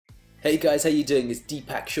Hey guys, how you doing? It's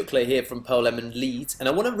Deepak Shukla here from Pearl Lemon Leads, and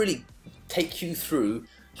I want to really take you through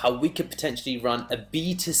how we could potentially run a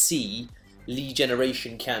B2C lead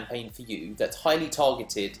generation campaign for you that's highly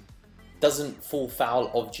targeted, doesn't fall foul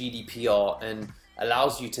of GDPR, and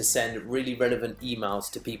allows you to send really relevant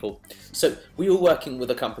emails to people. So we were working with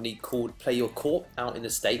a company called Play Your Court out in the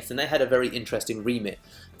States, and they had a very interesting remit.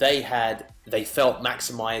 They felt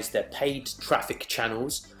maximized their paid traffic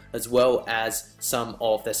channels as well as some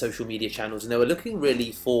of their social media channels, and they were looking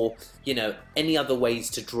really for, any other ways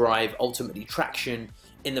to drive ultimately traction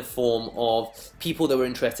in the form of people that were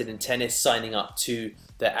interested in tennis signing up to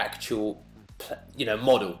their actual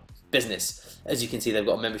model business. As you can see, they've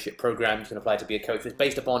got a membership program. You can apply to be a coach. It's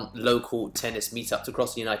based upon local tennis meetups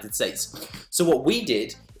across the United States. So what we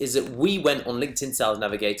did is that we went on LinkedIn Sales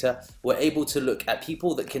Navigator. We're able to look at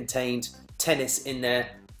people that contained tennis in their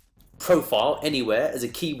profile anywhere as a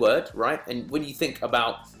keyword, right? And when you think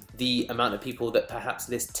about the amount of people that perhaps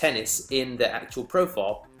list tennis in their actual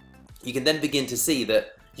profile, you can then begin to see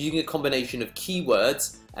that using a combination of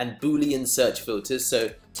keywords and Boolean search filters, so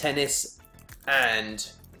tennis and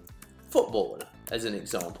football as an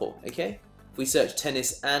example, okay? If we search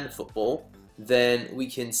tennis and football, then we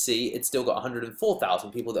can see it's still got 104,000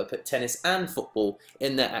 people that have put tennis and football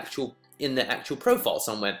in their actual profile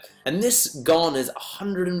somewhere, and this garners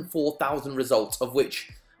 104,000 results, of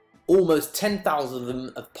which almost 10,000 of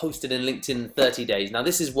them have posted in LinkedIn in 30 days. Now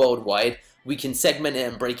this is worldwide. We can segment it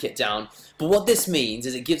and break it down, but what this means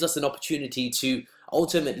is it gives us an opportunity to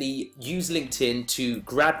ultimately use LinkedIn to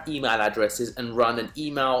grab email addresses and run an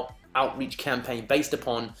email outreach campaign based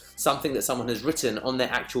upon something that someone has written on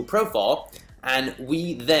their actual profile, and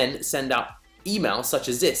we then send out emails such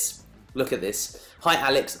as this. Look at this. Hi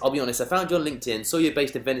Alex, I'll be honest, I found you on LinkedIn, saw you're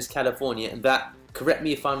based in Venice, California, and that, correct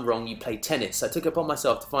me if I'm wrong, you play tennis. I took it upon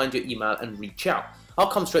myself to find your email and reach out.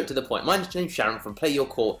 I'll come straight to the point. My name's Sharon from Play Your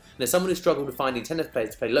Court, and as someone who struggled with finding tennis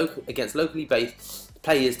players to play locally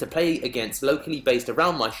based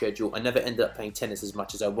around my schedule, I never ended up playing tennis as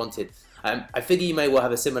much as I wanted. I figure you may well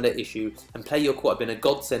have a similar issue, and Play Your Court have been a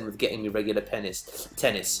godsend with getting me regular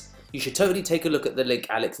tennis. You should totally take a look at the link,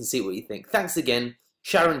 Alex, and see what you think. Thanks again,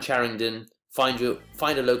 Sharon Charrington. Find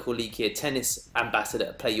a local league here, tennis ambassador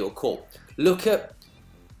at Play Your Court. Look at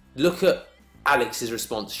Alex's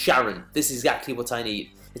response. Sharon, this is exactly what I need.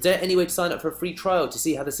 Is there any way to sign up for a free trial to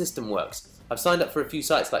see how the system works? I've signed up for a few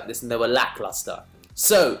sites like this and they were lackluster.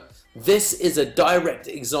 So this is a direct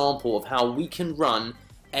example of how we can run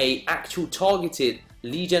a actual targeted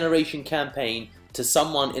lead generation campaign to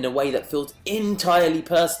someone in a way that feels entirely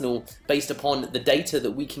personal based upon the data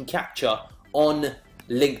that we can capture on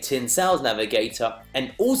LinkedIn Sales Navigator.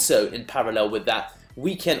 And also in parallel with that,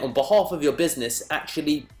 we can, on behalf of your business,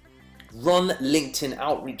 actually run LinkedIn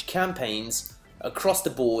outreach campaigns across the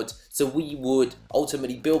board. So we would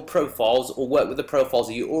ultimately build profiles or work with the profiles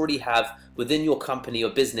that you already have within your company or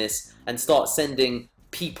business and start sending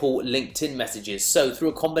people LinkedIn messages. So through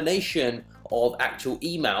a combination of actual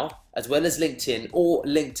email as well as LinkedIn, or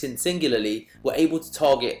LinkedIn singularly, we're able to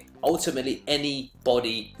target ultimately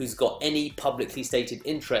anybody who's got any publicly stated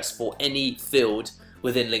interest for any field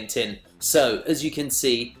within LinkedIn. So as you can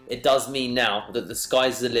see, it does mean now that the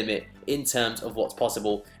sky's the limit in terms of what's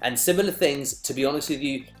possible, and similar things, to be honest with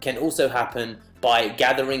you, can also happen by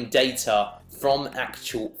gathering data from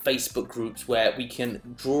actual Facebook groups where we can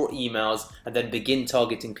draw emails and then begin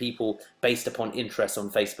targeting people based upon interest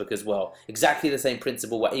on Facebook as well. Exactly the same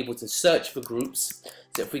principle. We're able to search for groups.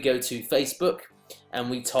 So if we go to Facebook and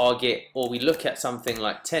we target, or we look at something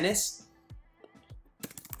like tennis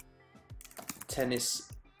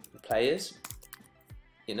players,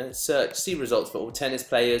 search, see results for all tennis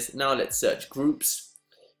players. Now let's search groups.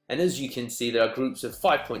 And as you can see, there are groups of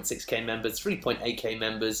 5.6k members, 3.8k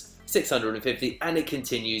members, 650, and it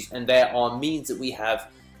continues. And there are means that we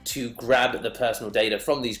have to grab the personal data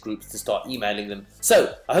from these groups to start emailing them.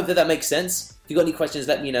 So I hope that makes sense. If you've got any questions,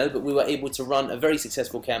 let me know. But we were able to run a very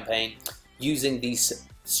successful campaign using these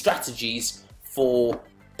strategies for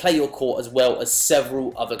Play Your Court as well as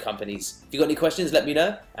several other companies. If you've got any questions, let me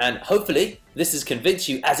know. And hopefully this has convinced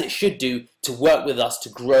you, as it should do, to work with us to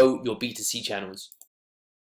grow your B2C channels.